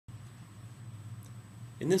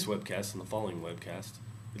In this webcast and the following webcast,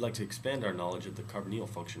 we'd like to expand our knowledge of the carbonyl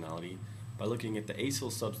functionality by looking at the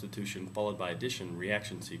acyl substitution followed by addition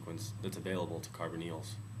reaction sequence that's available to carbonyls.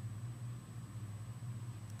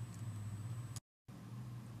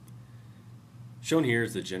 Shown here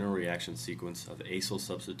is the general reaction sequence of acyl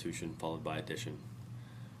substitution followed by addition.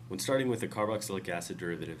 When starting with a carboxylic acid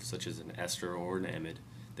derivative such as an ester or an amide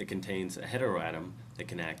that contains a heteroatom that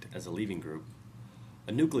can act as a leaving group,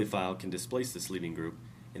 a nucleophile can displace this leaving group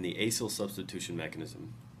in the acyl substitution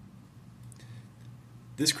mechanism.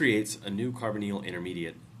 This creates a new carbonyl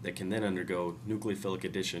intermediate that can then undergo nucleophilic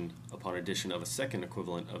addition upon addition of a second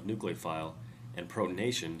equivalent of nucleophile and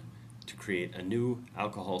protonation to create a new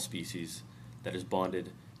alcohol species that is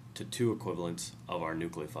bonded to two equivalents of our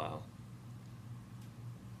nucleophile.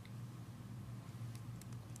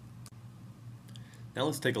 Now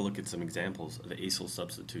let's take a look at some examples of acyl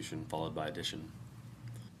substitution followed by addition.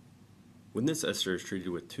 When this ester is treated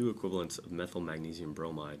with two equivalents of methyl magnesium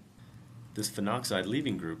bromide, this phenoxide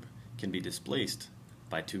leaving group can be displaced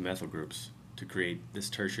by two methyl groups to create this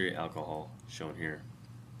tertiary alcohol shown here.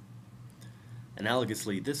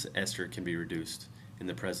 Analogously, this ester can be reduced in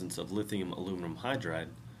the presence of lithium aluminum hydride,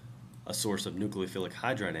 a source of nucleophilic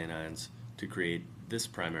hydride anions, to create this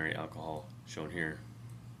primary alcohol shown here.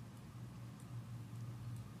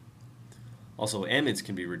 Also, amides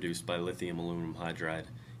can be reduced by lithium aluminum hydride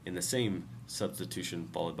in the same substitution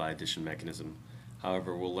followed by addition mechanism.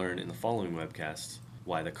 However, we'll learn in the following webcasts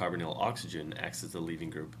why the carbonyl oxygen acts as the leaving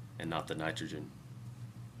group and not the nitrogen.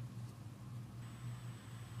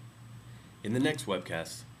 In the next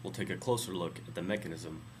webcast, we'll take a closer look at the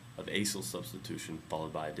mechanism of acyl substitution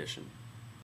followed by addition.